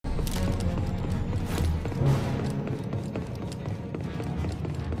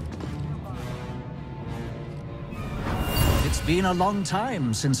been a long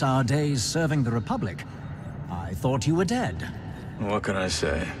time since our days serving the Republic. I thought you were dead. What can I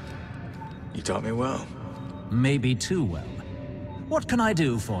say? You taught me well. Maybe too well. What can I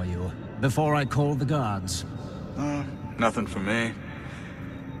do for you before I call the guards? Nothing for me.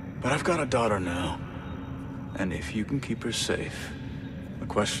 But I've got a daughter now. And if you can keep her safe, the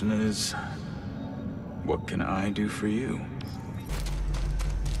question is, what can I do for you?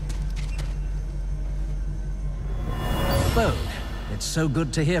 Bode, it's so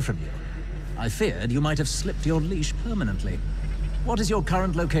good to hear from you. I feared you might have slipped your leash permanently. What is your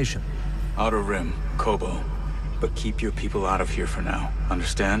current location? Outer Rim, Kobo. But keep your people out of here for now,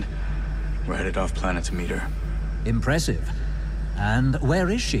 understand? We're headed off planet to meet her. Impressive. And where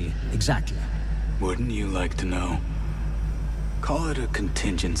is she, exactly? Wouldn't you like to know? Call it a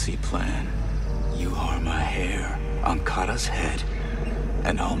contingency plan. You harm a hair on Kata's head,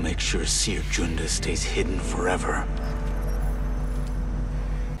 and I'll make sure Seer Junda stays hidden forever.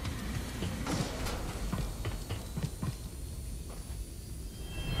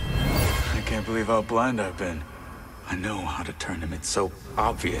 I can't believe how blind I've been. I know how to turn him, it's so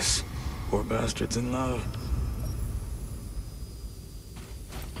obvious. Poor bastard's in love.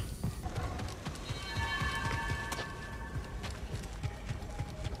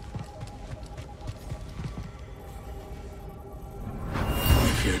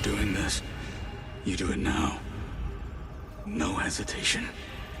 If you're doing this, you do it now. No hesitation.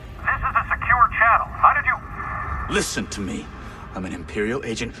 This is a secure channel. How did you... Listen to me. I'm an Imperial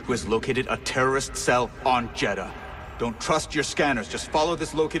agent who has located a terrorist cell on Jeddah. Don't trust your scanners, just follow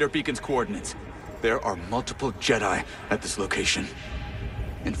this locator beacon's coordinates. There are multiple Jedi at this location.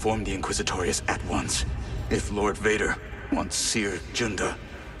 Inform the Inquisitorius at once. If Lord Vader wants Seer Junda,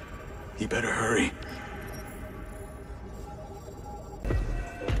 he better hurry.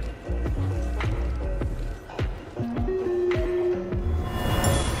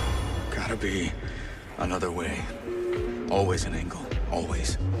 Gotta be another way. Always an angle,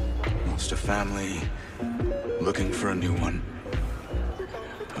 always. Lost a family, looking for a new one.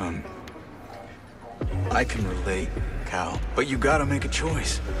 I can relate, Cal, but you gotta make a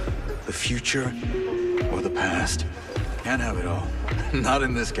choice. The future or the past. Can't have it all. Not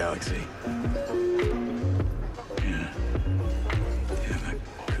in this galaxy.